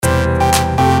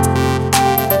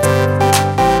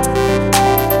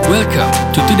Welcome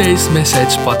to today's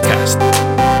message podcast.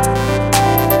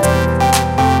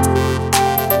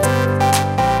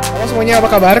 Halo semuanya,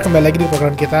 apa kabar? Kembali lagi di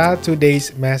program kita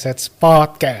Today's Message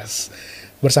Podcast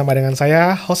bersama dengan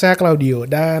saya Jose Claudio.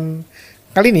 Dan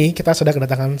kali ini kita sudah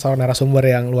kedatangan seorang narasumber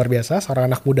yang luar biasa,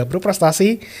 seorang anak muda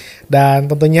berprestasi.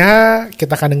 Dan tentunya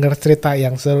kita akan dengar cerita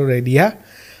yang seru dari dia.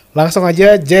 Langsung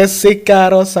aja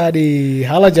Jessica Rosadi.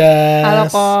 Halo Jess. Halo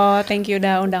Ko, thank you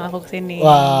udah undang aku kesini.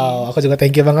 Wow, aku juga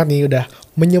thank you banget nih udah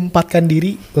menyempatkan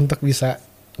diri untuk bisa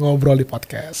ngobrol di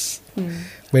podcast.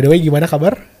 By the way, gimana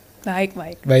kabar? Baik.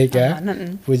 Baik ya,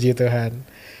 Aman. puji Tuhan.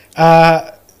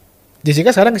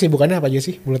 Jessica sekarang kesibukannya apa aja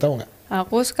sih? Boleh tahu nggak?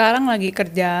 Aku sekarang lagi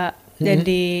kerja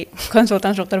jadi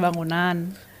konsultan struktur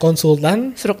bangunan.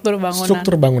 Konsultan Struktur bangunan.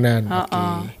 struktur bangunan.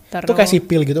 Terus, Itu kayak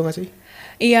sipil gitu nggak sih?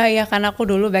 Iya, karena aku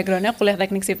dulu backgroundnya kuliah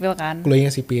teknik sipil kan. Kuliahnya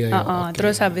sipil. Ya? Oke.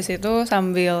 Terus habis itu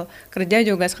sambil kerja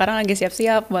juga sekarang lagi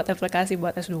siap-siap buat aplikasi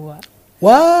buat S2.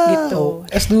 Wow, Gitu.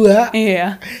 S2.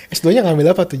 Iya. S2-nya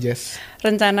ngambil apa tuh, Jess?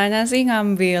 Rencananya sih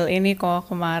ngambil ini kok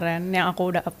kemarin yang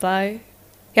aku udah apply.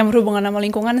 Yang berhubungan sama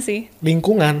lingkungan sih.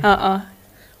 Lingkungan.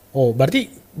 Oh, berarti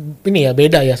ini ya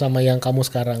beda ya sama yang kamu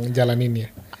sekarang jalanin ya?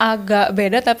 Agak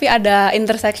beda tapi ada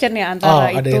intersection ya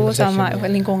antara ada itu intersection sama ya.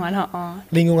 lingkungan.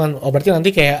 Lingkungan, oh berarti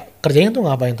nanti kayak kerjanya tuh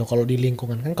ngapain tuh kalau di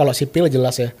lingkungan? Kan kalau sipil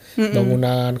jelas ya,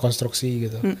 bangunan, konstruksi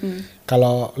gitu.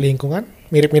 Kalau lingkungan,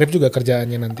 mirip-mirip juga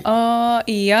kerjaannya nanti. Oh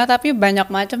iya, tapi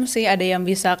banyak macam sih. Ada yang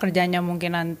bisa kerjanya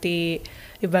mungkin nanti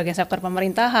di bagian sektor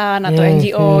pemerintahan atau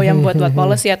NGO yang buat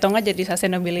policy, atau enggak jadi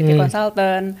sustainability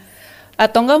consultant.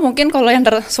 Atau enggak mungkin kalau yang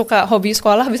suka hobi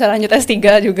sekolah bisa lanjut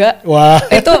S3 juga. Wah.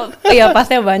 Itu iya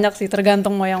pastinya banyak sih,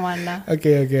 tergantung mau yang mana.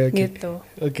 Oke. Gitu.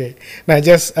 Oke. Nah,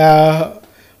 Jess,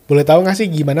 boleh tahu nggak sih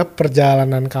gimana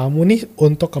perjalanan kamu nih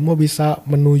untuk kamu bisa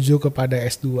menuju kepada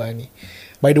S2 nih?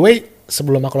 By the way,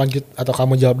 sebelum aku lanjut atau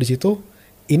kamu jawab di situ,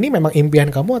 ini memang impian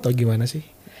kamu atau gimana sih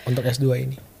untuk S2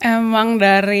 ini? Emang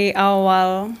dari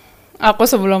awal aku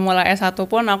sebelum mulai S1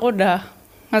 pun aku udah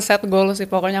ngeset goal sih,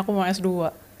 pokoknya aku mau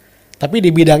S2. Tapi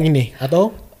di bidang ini atau?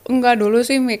 Enggak, dulu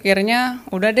sih mikirnya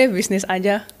udah deh bisnis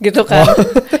aja gitu kan.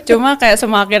 Cuma kayak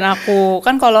semakin aku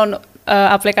kan kalau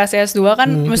aplikasi S2 kan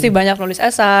mesti banyak nulis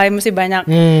esai, mesti banyak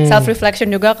self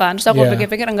reflection juga kan. Terus aku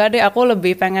pikir-pikir enggak deh, aku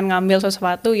lebih pengen ngambil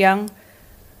sesuatu yang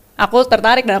aku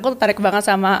tertarik, dan aku tertarik banget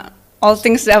sama all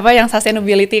things yang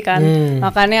sustainability kan.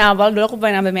 Makanya awal dulu aku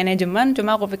pengen ambil manajemen,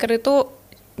 cuma aku pikir itu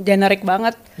generik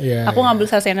banget. Aku ngambil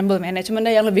sustainable management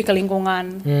deh yang lebih ke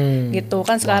lingkungan. Gitu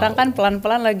kan sekarang kan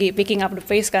pelan-pelan lagi picking up the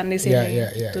pace kan di sini.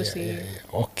 Itu sih.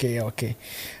 Oke.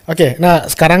 Nah,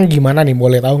 sekarang gimana nih?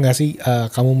 Boleh tahu nggak sih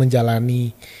kamu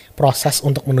menjalani proses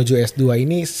untuk menuju S2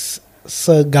 ini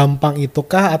segampang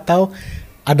itukah atau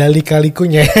ada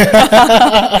lika-likunya?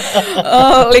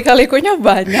 Lika-likunya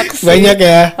banyak sih. Banyak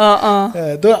ya.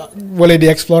 Itu boleh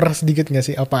dieksplor sedikit nggak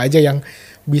sih? Apa aja yang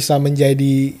bisa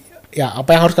menjadi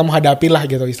apa yang harus kamu hadapi lah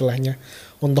gitu istilahnya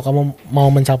untuk kamu mau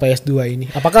mencapai S2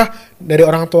 ini? Apakah dari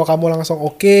orang tua kamu langsung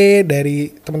oke, dari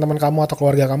teman-teman kamu atau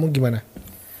keluarga kamu gimana?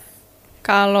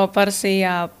 Kalau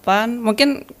persiapan,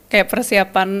 mungkin kayak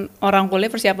persiapan orang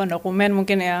kuliah, persiapan dokumen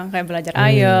mungkin ya, kayak belajar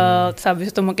IELTS,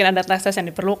 habis itu mungkin ada tes-tes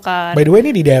yang diperlukan. By the way,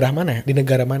 ini di daerah mana ya? Di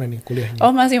negara mana nih kuliahnya?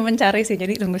 Oh, masih mencari sih,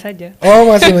 jadi tunggu saja. Oh,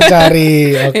 masih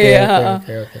mencari. Oke.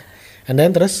 And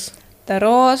then terus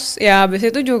ya habis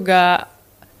itu juga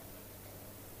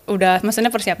udah, maksudnya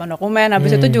persiapan dokumen.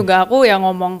 Habis itu juga aku yang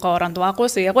ngomong ke orang tua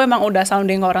aku sih. Aku emang udah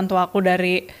sounding ke orang tua aku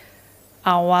dari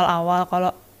awal-awal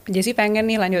kalau Jessie pengen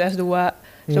nih lanjut S2.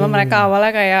 Cuma mereka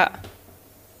awalnya kayak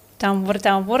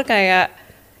campur-campur, kayak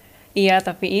iya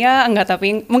tapi iya, enggak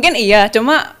tapi mungkin iya.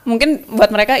 Cuma mungkin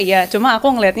buat mereka iya. Cuma aku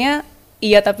ngelihatnya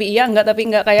iya tapi iya, enggak tapi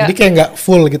enggak, kayak. Jadi kayak enggak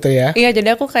full gitu ya? Iya,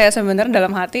 jadi aku kayak sebenarnya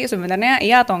dalam hati sebenarnya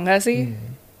iya atau enggak sih.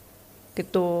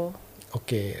 Gitu.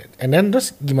 Oke, and then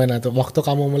terus gimana tuh waktu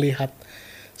kamu melihat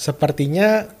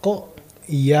sepertinya kok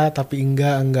iya tapi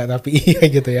enggak tapi iya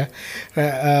gitu ya?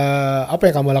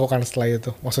 Apa yang kamu lakukan setelah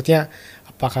itu? Maksudnya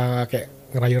apakah kayak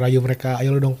ngerayu-rayu mereka,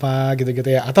 ayo lu dong pak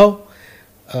gitu-gitu ya? Atau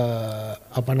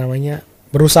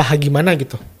berusaha gimana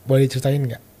gitu? Boleh diceritain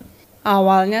nggak?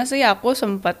 Awalnya sih aku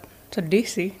sempat sedih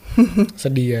sih.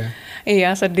 Sedih ya?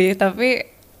 Iya sedih,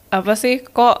 tapi apa sih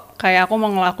kok kayak aku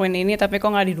mau ngelakuin ini tapi kok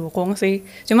nggak didukung sih.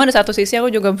 Cuma di satu sisi aku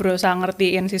juga berusaha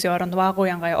ngertiin sisi orang tua aku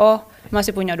yang kayak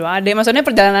masih punya 2 adik, maksudnya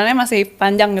perjalanannya masih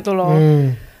panjang gitu loh.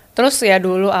 Terus ya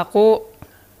dulu aku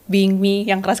being me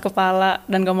yang keras kepala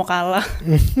dan gak mau kalah.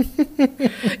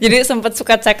 Jadi sempet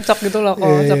suka cekcok gitu loh,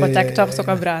 suka cekcok,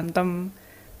 suka berantem.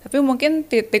 Tapi mungkin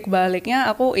titik baliknya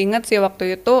aku ingat sih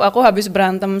waktu itu aku habis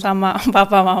berantem sama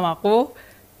papa mamaku.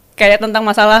 kayak tentang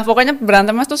masalah, pokoknya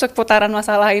berantemnya tuh seputaran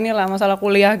masalah inilah, masalah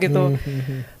kuliah gitu.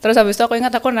 Terus habis itu aku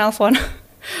ingat aku nelpon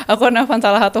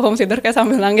salah satu homesitter kayak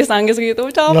sambil nangis-nangis gitu,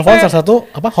 capek. Nelfon salah satu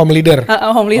home leader.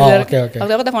 Home leader. Oke.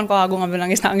 Waktu aku telepon Ko Agung ngambil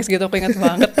nangis-nangis gitu, aku ingat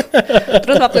banget.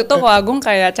 Terus waktu itu Ko Agung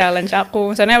kayak challenge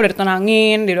aku, misalnya udah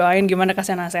ditenangin, didoain gimana,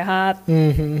 kasih nasihat,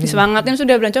 disemangatin,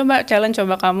 sudah bilang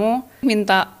coba kamu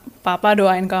minta papa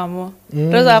doain kamu.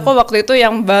 Terus aku waktu itu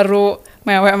yang baru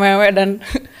mewek-mewek dan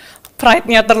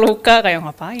pride-nya terluka, kayak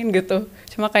ngapain gitu.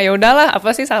 Cuma kayak udahlah,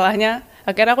 apa sih salahnya?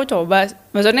 Akhirnya aku coba,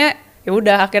 maksudnya ya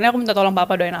udah, akhirnya aku minta tolong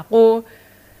papa doain aku.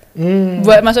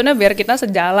 Maksudnya biar kita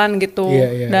sejalan gitu.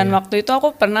 Dan waktu itu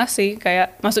aku pernah sih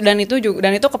kayak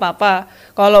dan itu ke papa.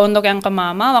 Kalau untuk yang ke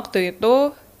mama waktu itu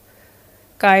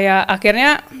kayak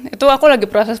akhirnya itu aku lagi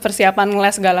proses persiapan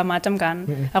les segala macam kan.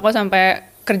 Aku sampai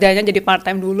kerjanya jadi part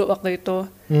time dulu waktu itu.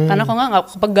 Karena aku nggak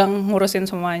kepegang ngurusin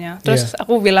semuanya. Terus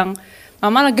aku bilang,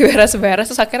 mama lagi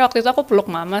beres-beres. Terus akhirnya waktu itu aku peluk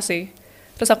mama sih.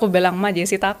 Terus aku bilang, Ma,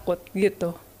 Jessie takut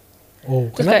gitu. Oh,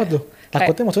 kenapa tuh?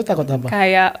 Takutnya maksudnya takut apa?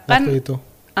 Kayak kan itu.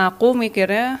 Aku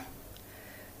mikirnya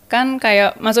kan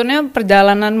kayak maksudnya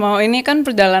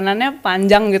perjalanannya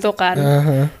panjang gitu kan.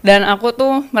 Dan aku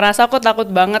tuh merasa aku takut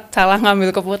banget salah ngambil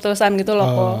keputusan gitu loh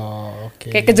kok.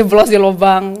 Kayak kejeblos di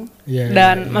lubang.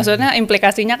 Dan maksudnya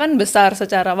implikasinya kan besar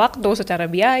secara waktu, secara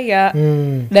biaya.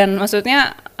 Dan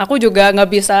maksudnya aku juga nggak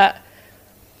bisa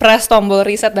press tombol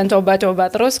reset dan coba-coba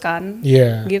terus kan,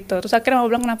 gitu. Terus akhirnya aku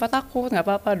bilang, kenapa takut, nggak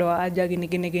apa-apa, doa aja gini.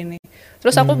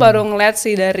 Terus aku baru ngeliat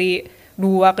sih dari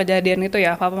 2 kejadian itu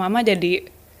ya, papa mama jadi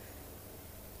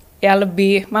ya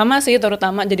lebih, mama sih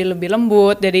terutama jadi lebih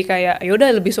lembut, jadi kayak yaudah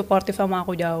lebih suportif sama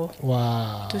aku jauh.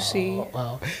 Wow. Itu sih.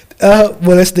 Wow.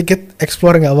 Boleh sedikit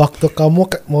explore nggak waktu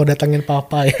kamu mau datangin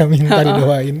papa ya minta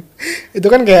didoain? Itu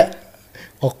kan kayak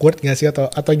awkward nggak sih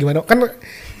atau gimana? Kan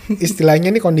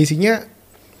istilahnya nih kondisinya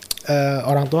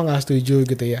orang tua nggak setuju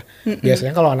gitu ya.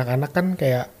 Biasanya kalau anak-anak kan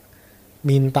kayak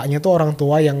mintanya tuh orang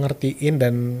tua yang ngertiin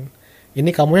dan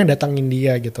ini kamu yang datangin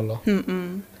dia gitu loh.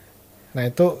 Nah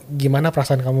itu gimana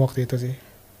perasaan kamu waktu itu sih?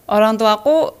 Orang tua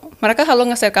aku, mereka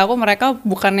selalu nge-share ke aku, mereka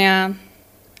bukannya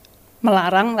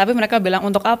melarang, tapi mereka bilang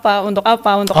untuk apa.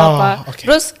 Okay.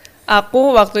 Terus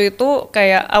aku waktu itu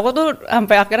kayak, aku tuh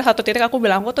sampai akhirnya satu titik aku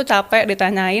bilang, aku tuh capek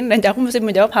ditanyain dan aku mesti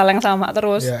menjawab hal yang sama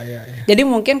terus. Jadi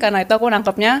mungkin karena itu aku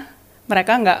nangkepnya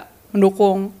mereka nggak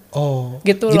mendukung.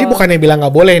 Gitu jadi loh. Bukannya bilang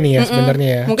nggak boleh nih ya sebenarnya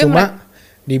ya. Mungkin cuma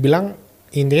dibilang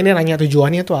intinya dia nanya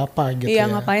tujuannya tuh apa gitu. Iya,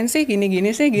 ngapain sih gini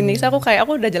sih. So aku kayak,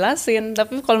 aku udah jelasin,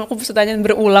 tapi kalau aku bisa tanya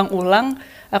berulang-ulang,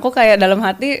 aku kayak dalam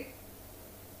hati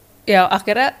ya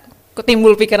akhirnya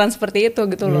timbul pikiran seperti itu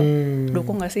gitu loh.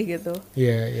 Dukung gak sih gitu.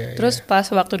 Terus pas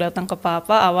waktu datang ke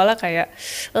papa, awalnya kayak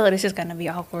this is gonna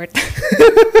be awkward.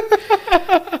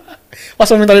 Pas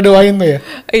lo minta didoain tuh ya?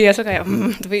 Iya, so kayak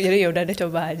tapi jadi ya udah deh,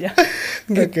 coba aja.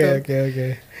 Gitu.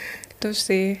 Oke. Itu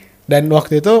sih. Dan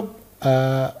waktu itu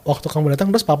waktu kamu datang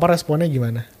terus papa responnya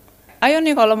gimana? Ayo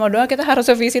nih kalau mau doa kita harus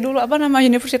revisi dulu apa nama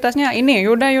universitasnya ini.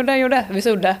 Yaudah. Bisa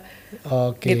udah.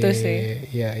 Oke. Gitu sih.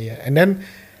 Iya. And then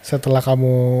setelah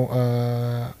kamu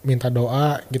minta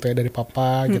doa gitu ya dari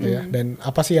papa gitu ya, dan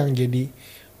apa sih yang jadi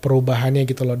perubahannya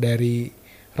gitu loh dari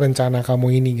rencana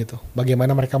kamu ini gitu,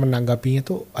 bagaimana mereka menanggapinya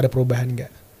tuh, ada perubahan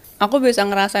nggak? Aku bisa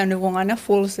ngerasain dukungannya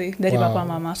full sih dari papa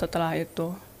mama setelah itu.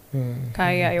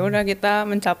 Kayak ya udah kita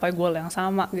mencapai goal yang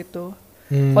sama gitu.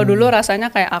 Kalau dulu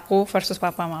rasanya kayak aku versus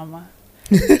papa mama.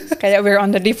 Kayak we're on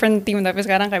the different team, tapi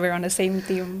sekarang kayak we're on the same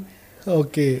team.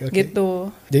 Oke. Gitu.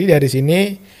 Jadi dari sini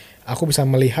aku bisa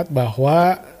melihat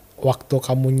bahwa waktu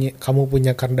kamu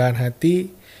punya kerendahan hati,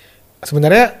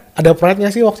 sebenarnya ada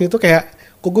pride-nya sih waktu itu, kayak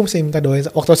kok gue mesti minta doain.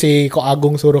 Waktu si Ko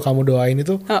Agung suruh kamu doain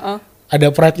itu, ada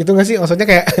pride gitu nggak sih? Maksudnya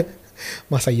kayak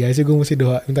masa iya sih gue mesti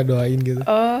minta doain gitu?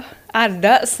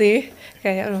 Ada sih,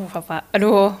 kayak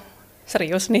aduh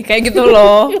serius nih kayak gitu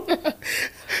loh.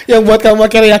 Yang buat kamu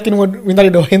akhirnya yakin mau minta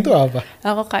didoain tuh apa?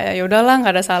 Aku kayak ya udahlah,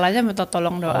 nggak ada salahnya minta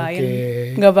tolong doain,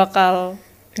 nggak bakal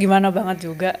gimana banget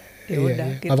juga. Ya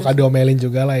udah. Gitu. Nggak bakal diomelin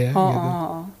juga lah ya. Gitu.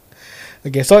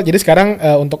 Oke, so jadi sekarang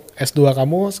untuk S2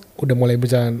 kamu udah mulai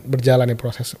berjalan ya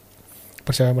proses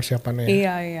persiapannya.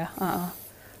 Iya.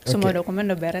 Semua dokumen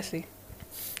udah beres sih.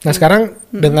 Nah sekarang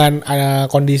dengan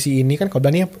kondisi ini kan kau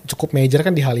bilang cukup major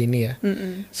kan di hal ini ya.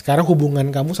 Sekarang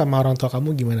hubungan kamu sama orang tua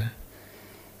kamu gimana?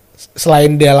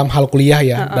 Selain dalam hal kuliah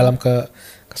ya, dalam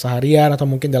keseharian atau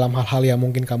mungkin dalam hal-hal yang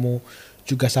mungkin kamu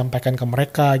juga sampaikan ke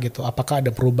mereka gitu. Apakah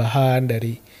ada perubahan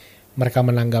dari mereka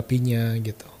menanggapinya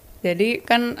gitu? Jadi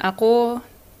kan aku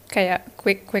kayak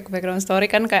quick background story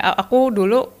kan, kayak aku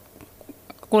dulu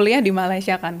kuliah di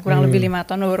Malaysia kan, kurang lebih 5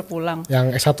 tahun baru pulang.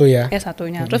 Yang S1 ya?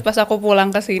 S1-nya. Terus pas aku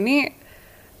pulang ke sini,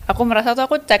 aku merasa tuh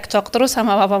aku cekcok terus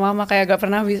sama papa mama, kayak gak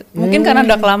pernah mungkin karena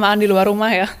udah kelamaan di luar rumah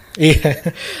ya. Iya.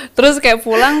 Terus kayak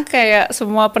pulang kayak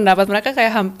semua pendapat mereka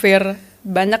kayak hampir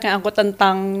banyak yang aku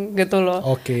tentang gitu loh.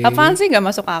 Oke. Apaan sih nggak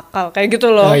masuk akal kayak gitu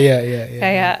loh. Oh iya.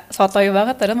 Kayak sotoy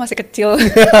banget padahal masih kecil.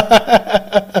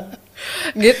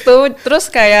 Gitu. Terus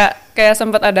kayak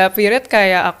sempat ada period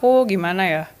kayak aku gimana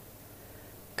ya?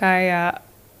 Kayak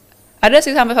ada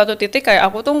sih sampai satu titik kayak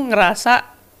aku tuh ngerasa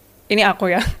ini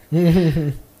aku ya.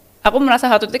 Aku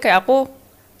merasa satu titik kayak aku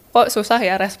kok susah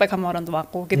ya respect sama orang tua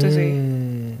aku gitu sih.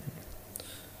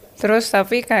 Terus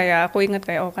tapi kayak aku inget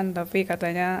kayak tapi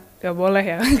katanya gak boleh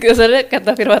ya. Soalnya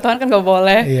kata firman Tuhan kan gak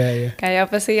boleh. Iya. Kayak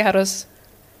apa sih harus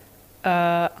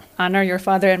honor your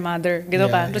father and mother gitu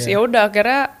Iya, kan. Terus iya. ya udah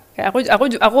akhirnya kayak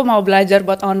aku mau belajar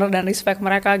buat honor dan respect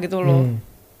mereka gitu loh.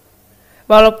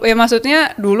 Walaupun ya maksudnya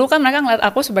dulu kan mereka ngeliat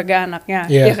aku sebagai anaknya,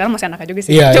 Yeah. ya sekarang masih anaknya juga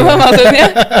sih. Yeah, Cuma yeah. maksudnya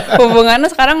hubungannya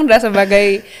sekarang udah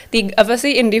sebagai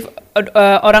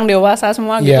orang dewasa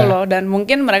semua gitu Yeah. loh. Dan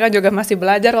mungkin mereka juga masih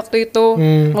belajar waktu itu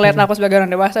ngeliat aku sebagai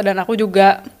orang dewasa, dan aku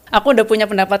udah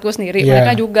punya pendapatku sendiri. Yeah.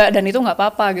 Mereka juga, dan itu nggak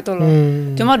apa-apa gitu loh.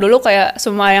 Cuma dulu kayak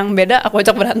semua yang beda aku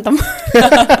ajak berantem,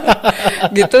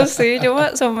 gitu sih.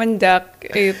 Cuma semenjak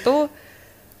itu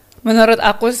menurut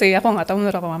aku sih, aku nggak tahu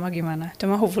menurut apa mama gimana.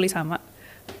 Cuma hopefully sama.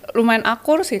 Lumayan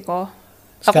akur sih kok.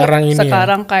 Sekarang ini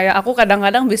sekarang kayak aku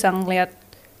kadang-kadang bisa ngeliat,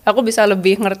 aku bisa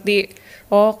lebih ngerti.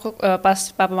 Pas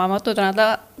papa mama tuh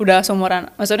ternyata udah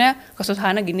seumuran. Maksudnya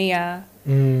kesusahannya gini ya,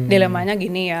 dilemanya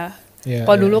gini ya. Iya,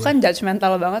 Kalau iya, dulu iya. kan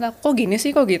judgmental banget, aku kok gini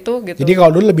sih, kok gitu. Jadi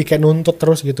kalau dulu lebih kayak nuntut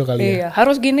terus gitu kali ya. Iya,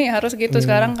 harus gini, harus gitu.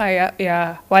 Sekarang kayak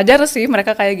ya wajar sih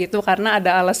mereka kayak gitu karena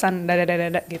ada alasan dada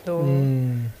gitu.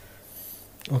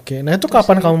 Oke, nah itu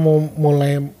kapan kamu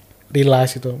mulai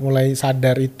realize itu, mulai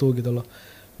sadar itu gitu loh,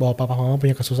 bahwa papa mama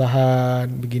punya kesusahan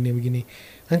begini.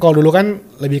 Kan kalau dulu kan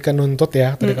lebih ke nuntut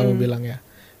ya, tadi kamu bilang ya.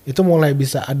 Itu mulai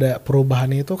bisa ada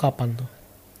perubahannya itu kapan tuh?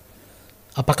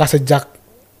 Apakah sejak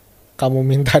kamu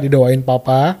minta didoain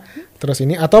papa, terus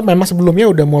ini, atau memang sebelumnya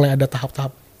udah mulai ada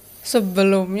tahap-tahap?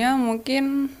 Sebelumnya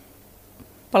mungkin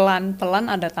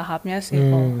pelan-pelan ada tahapnya sih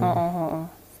kok.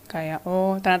 Kayak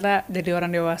ternyata jadi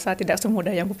orang dewasa tidak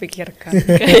semudah yang kupikirkan.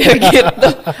 Kayak gitu.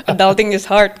 Adulting is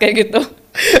hard kayak gitu.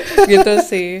 Gitu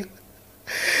sih.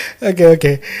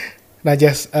 Oke. Nah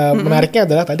Jess, menariknya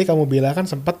adalah tadi kamu bilang kan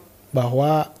sempat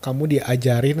bahwa kamu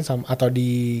diajarin atau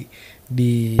di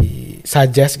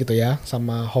suggest gitu ya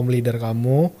sama home leader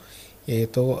kamu,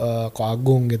 yaitu Ko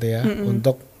Agung gitu ya,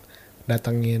 untuk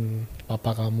datengin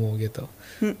papa kamu gitu.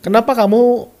 Kenapa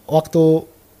kamu waktu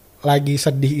lagi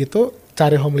sedih itu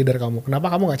cari home leader kamu?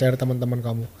 Kenapa kamu gak cari teman-teman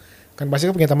kamu? Kan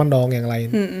pasti punya teman dong yang lain.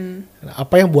 Nah,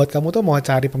 apa yang buat kamu tuh mau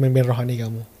cari pemimpin rohani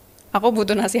kamu? Aku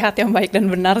butuh nasihat yang baik dan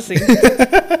benar sih.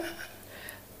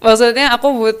 Maksudnya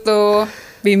aku butuh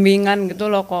bimbingan gitu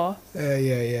loh kok.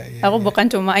 Iya. Aku bukan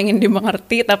cuma ingin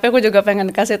dimengerti, tapi aku juga pengen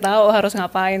kasih tahu harus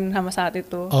ngapain sama saat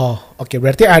itu. Oh, oke.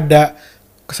 Berarti ada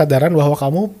kesadaran bahwa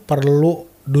kamu perlu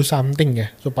do something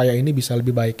ya supaya ini bisa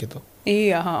lebih baik gitu.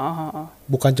 Iya,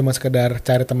 Bukan cuma sekedar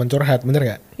cari teman curhat, bener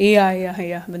gak?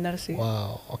 Iya, benar sih.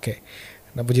 Wow, oke.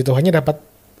 Nah, puji Tuhannya dapat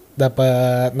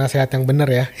nasihat yang benar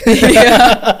ya.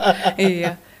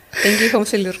 Iya. Thank you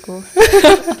konselorku.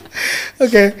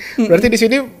 Oke, berarti di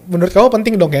sini menurut kamu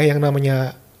penting dong ya yang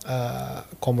namanya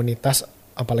komunitas,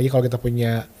 apalagi kalau kita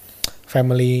punya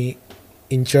family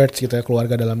in church gitu ya,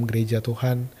 keluarga dalam gereja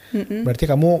Tuhan. Berarti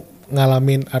kamu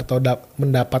ngalamin atau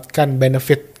mendapatkan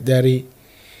benefit dari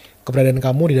keberadaan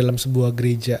kamu di dalam sebuah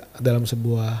gereja, dalam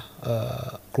sebuah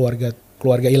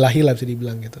keluarga ilahi lah bisa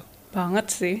dibilang gitu. Banget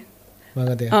sih.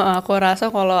 Banget ya. Aku rasa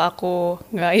kalau aku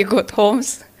nggak ikut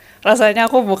homes, rasanya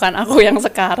aku bukan aku yang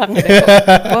sekarang deh.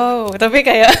 Wow, tapi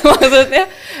kayak maksudnya,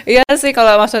 iya sih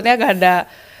kalau maksudnya gak ada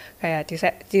kayak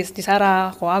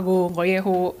Cisara, Ko Agung, Ko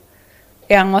Yehu,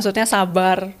 yang maksudnya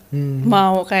sabar,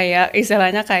 mau kayak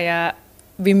istilahnya kayak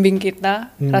bimbing kita,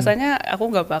 rasanya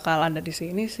aku nggak bakal ada di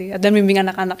sini sih. Dan bimbing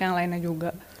anak-anak yang lainnya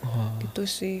juga, gitu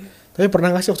sih. Tapi pernah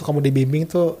nggak sih waktu kamu dibimbing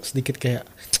tuh sedikit kayak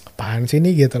apaan sih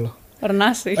ini gitu loh?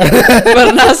 Pernah sih,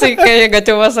 kayak gak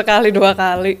cuma sekali 2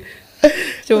 kali.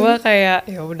 Cuma kayak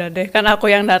ya udah deh, kan aku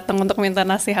yang datang untuk minta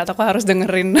nasihat, aku harus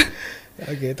dengerin.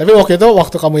 Oke, tapi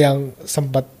waktu kamu yang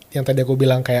sempat yang tadi aku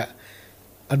bilang kayak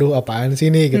aduh apaan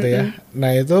sih ini gitu ya.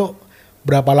 Nah itu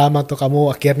berapa lama tuh kamu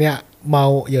akhirnya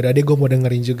mau ya udah deh gue mau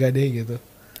dengerin juga deh gitu.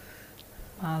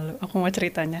 Malu, aku mau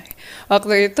ceritanya.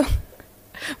 Waktu itu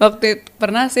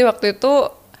pernah sih waktu itu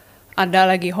ada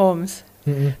lagi homes.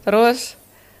 Terus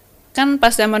kan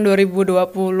pas zaman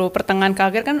 2020 pertengahan ke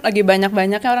akhir kan lagi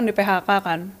banyak-banyaknya orang di PHK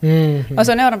kan.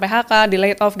 Maksudnya orang PHK, di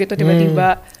laid off gitu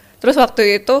tiba-tiba. Terus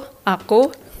waktu itu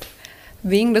aku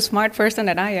being the smart person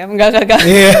that I am. Enggak.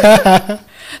 Iya.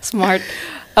 Smart.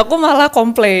 Aku malah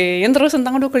komplain terus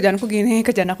tentang aduh kerjaan aku gini,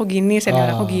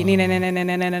 senior aku gini,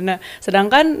 nah.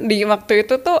 Sedangkan di waktu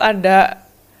itu tuh ada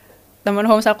teman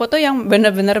homes aku tuh yang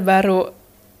bener-bener baru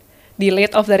di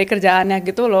late off dari kerjaannya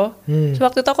gitu loh. So,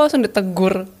 waktu itu aku langsung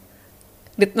ditegur.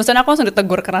 Maksudnya aku langsung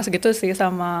ditegur keras gitu sih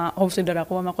sama host leader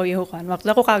aku, sama Koyeho kan. Waktu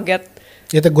itu aku kaget.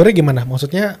 Ya tegurnya gimana?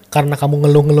 Maksudnya karena kamu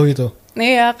ngeluh-ngeluh itu?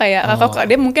 Iya kayak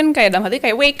dia mungkin kayak dalam hati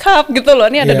kayak wake up gitu loh.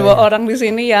 Ini ada dua orang di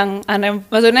sini yang aneh.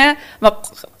 Maksudnya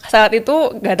saat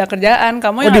itu gak ada kerjaan.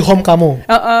 Kamu yang di home kamu?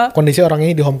 Kondisi orang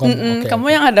ini di home kamu? Okay, kamu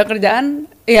yang ada kerjaan,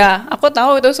 ya aku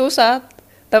tahu itu susah.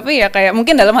 Tapi ya kayak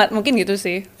mungkin mungkin gitu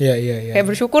sih. Iya. Kayak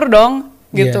bersyukur dong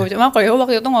gitu. Cuma Koyeho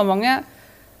waktu itu ngomongnya,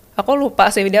 aku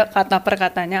lupa sih dia kata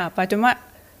perkatanya apa. Cuma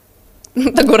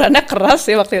tegurannya keras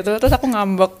sih waktu itu. Terus aku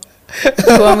ngambek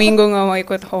 2 minggu gak mau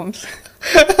ikut homes.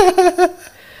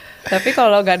 Tapi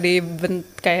kalau gak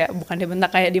bukan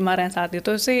dibentak kayak dimarahin saat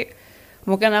itu sih,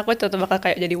 mungkin aku tetap bakal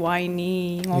kayak jadi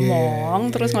whiny,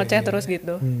 ngomong terus ngoceh terus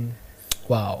gitu.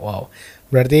 Wow.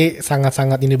 Berarti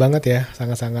sangat-sangat ini banget ya,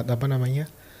 sangat-sangat apa namanya?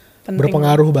 Penting.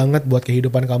 Berpengaruh banget buat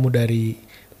kehidupan kamu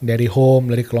dari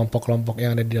home, dari kelompok-kelompok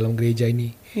yang ada di dalam gereja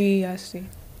ini. Iya sih.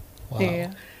 Wow.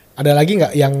 Iya. Ada lagi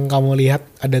nggak yang kamu lihat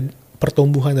ada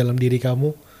pertumbuhan dalam diri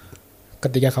kamu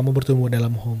ketika kamu bertumbuh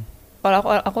dalam home? Kalau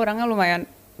aku orangnya lumayan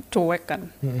cuek kan.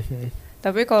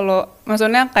 Tapi kalau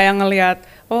maksudnya kayak ngelihat,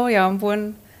 oh ya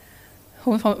ampun,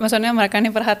 maksudnya mereka ini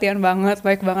perhatian banget,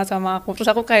 baik banget sama aku. Terus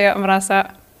aku kayak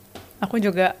merasa aku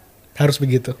juga harus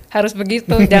begitu.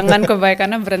 Jangan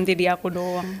kebaikannya berhenti di aku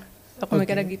doang. Aku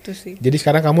mikirnya gitu sih. Jadi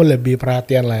sekarang kamu lebih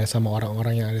perhatian lah ya sama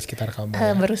orang-orang yang ada di sekitar kamu.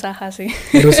 Berusaha sih.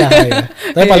 Berusaha ya.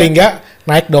 Tapi paling enggak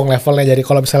naik dong levelnya. Jadi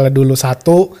kalau misalnya dulu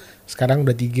 1, sekarang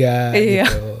udah 3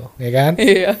 gitu. Ya kan?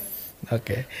 Iya.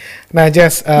 Oke. Nah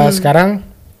Jess, sekarang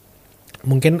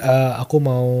mungkin aku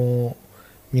mau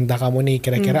minta kamu nih,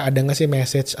 kira-kira ada nggak sih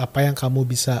message apa yang kamu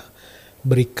bisa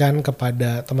berikan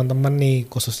kepada teman-teman nih,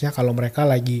 khususnya kalau mereka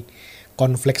lagi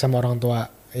konflik sama orang tua,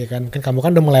 ya kan? Kan kamu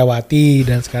kan udah melewati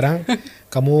dan sekarang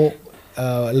kamu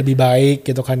lebih baik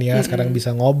gitu kan ya. Sekarang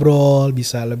bisa ngobrol,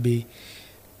 bisa lebih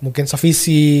mungkin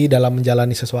sevisi dalam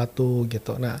menjalani sesuatu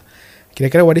gitu. Nah,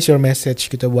 kira-kira what is your message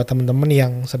gitu buat teman-teman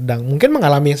yang sedang mungkin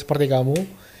mengalami seperti kamu,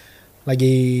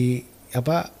 lagi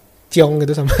ciong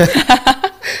gitu sama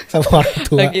sama orang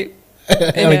tua.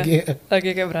 Lagi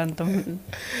kayak berantem.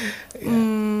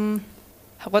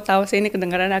 Aku tahu sih ini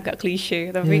kedengaran agak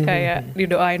klise, tapi kayak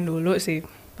didoain dulu sih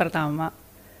pertama.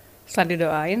 Setelah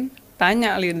didoain,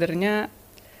 tanya leadernya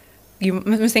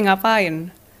mesti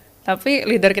ngapain. Tapi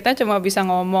leader kita cuma bisa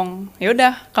ngomong, ya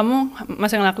udah kamu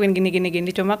masih ngelakuin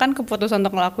gini. Cuma kan keputusan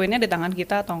untuk ngelakuinnya di tangan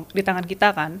kita atau di tangan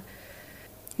kita kan.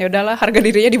 Ya udahlah, harga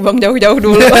dirinya dibuang jauh-jauh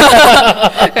dulu.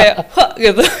 Kayak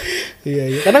gitu.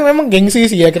 Iya. Kadang memang gengsi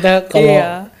sih ya kita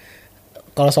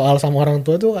kalau soal sama orang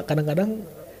tua tuh kadang-kadang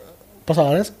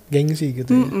persoalannya gengsi gitu.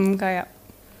 Kayak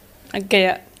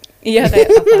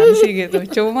apaan sih gitu.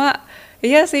 Cuma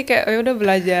iya sih kayak ya udah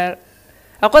belajar.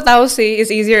 Aku tahu sih it's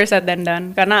easier said than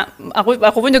done karena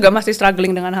aku pun juga masih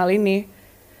struggling dengan hal ini.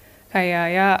 Kayak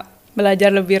ya belajar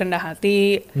lebih rendah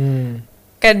hati.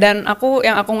 Kayak dan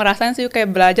yang aku ngerasain sih kayak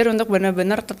belajar untuk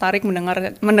benar-benar tertarik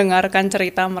mendengarkan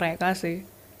cerita mereka sih.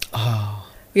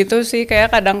 Gitu sih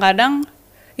kayak kadang-kadang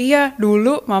iya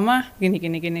dulu mama gini.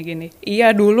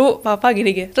 Iya dulu papa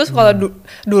gini. Terus kalau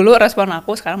dulu respon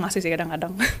aku sekarang masih sih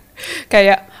kadang-kadang.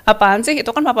 Kayak apaan sih itu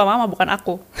kan papa mama bukan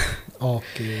aku.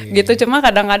 Oke. Gitu cuma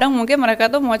kadang-kadang mungkin mereka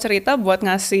tuh mau cerita buat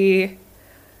ngasih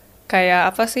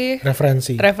kayak apa sih?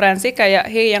 Referensi kayak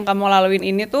hey yang kamu laluin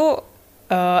ini tuh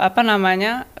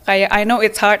kayak I know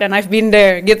it's hard and I've been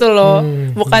there gitu loh.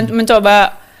 Bukan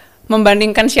mencoba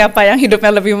membandingkan siapa yang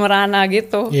hidupnya lebih merana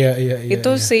gitu. Iya.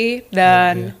 Itu sih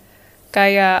dan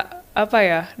kayak apa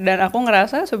ya? Dan aku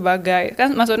ngerasa sebagai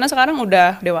kan maksudnya sekarang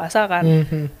udah dewasa kan.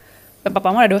 Dan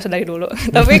papamu udah dewasa dari dulu.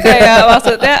 Tapi kayak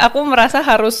maksudnya aku merasa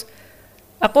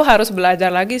aku harus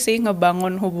belajar lagi sih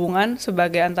ngebangun hubungan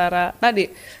sebagai antara tadi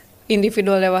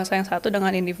individual dewasa yang satu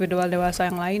dengan individual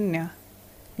dewasa yang lainnya.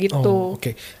 Gitu.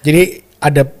 Oke. Jadi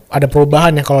ada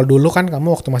perubahan ya. Kalau dulu kan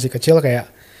kamu waktu masih kecil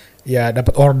kayak ya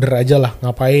dapat order aja lah,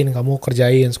 ngapain kamu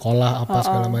kerjain sekolah apa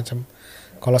segala macam.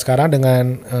 Kalau sekarang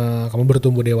dengan kamu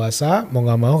bertumbuh dewasa, mau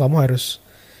nggak mau kamu harus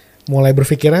mulai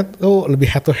berpikirnya tuh lebih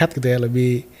head to head gitu ya,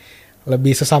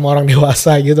 lebih sesama orang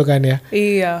dewasa gitu kan ya.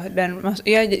 Iya, dan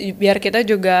biar kita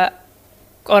juga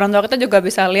orang tua kita juga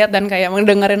bisa lihat dan kayak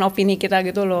mendengarin opini kita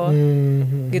gitu loh.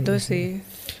 Gitu sih.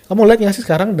 Kamu lihat nggak sih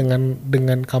sekarang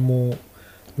dengan kamu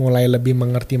mulai lebih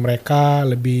mengerti mereka,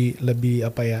 lebih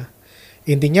apa ya?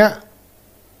 Intinya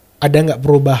ada nggak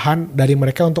perubahan dari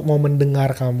mereka untuk mau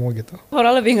mendengar kamu gitu?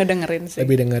 Orang lebih ngedengerin sih.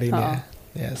 Lebih dengerin ya.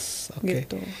 Yes, oke.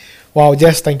 Gitu. Wow,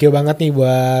 Jess, thank you banget nih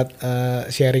buat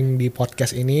sharing di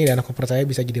podcast ini, dan aku percaya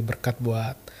bisa jadi berkat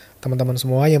buat teman-teman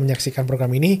semua yang menyaksikan program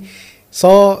ini.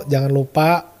 So, jangan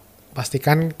lupa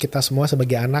pastikan kita semua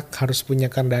sebagai anak harus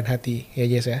punya kerendahan hati, ya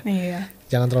Jess ya. Iya.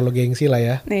 Jangan terlalu gengsi lah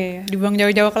ya. Iya, dibuang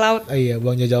jauh-jauh ke laut. Iya,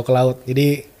 buang jauh-jauh ke laut.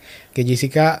 Jadi kayak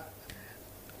Jessica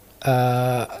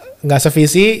nggak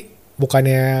sevisi,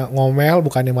 bukannya ngomel,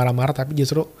 bukannya marah-marah, tapi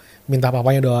justru minta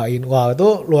papanya doain. Wow, itu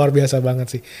luar biasa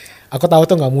banget sih. Aku tahu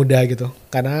tuh nggak mudah gitu,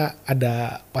 karena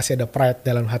pasti ada pride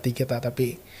dalam hati kita.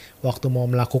 Tapi waktu mau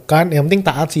melakukan, yang penting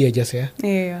taat sih ya Jess ya.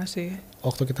 Iya sih.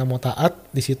 Waktu kita mau taat,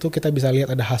 di situ kita bisa lihat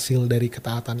ada hasil dari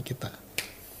ketaatan kita.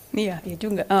 Iya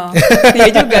juga. Iya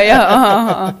juga ya.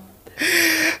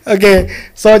 Oke,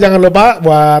 so jangan lupa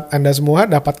buat Anda semua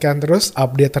dapatkan terus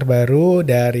update terbaru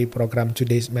dari program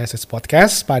Today's Message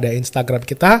Podcast pada Instagram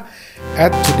kita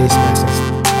 @today'smessage.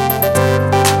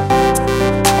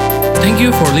 Thank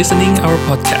you for listening our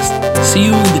podcast. See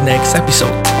you in the next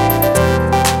episode.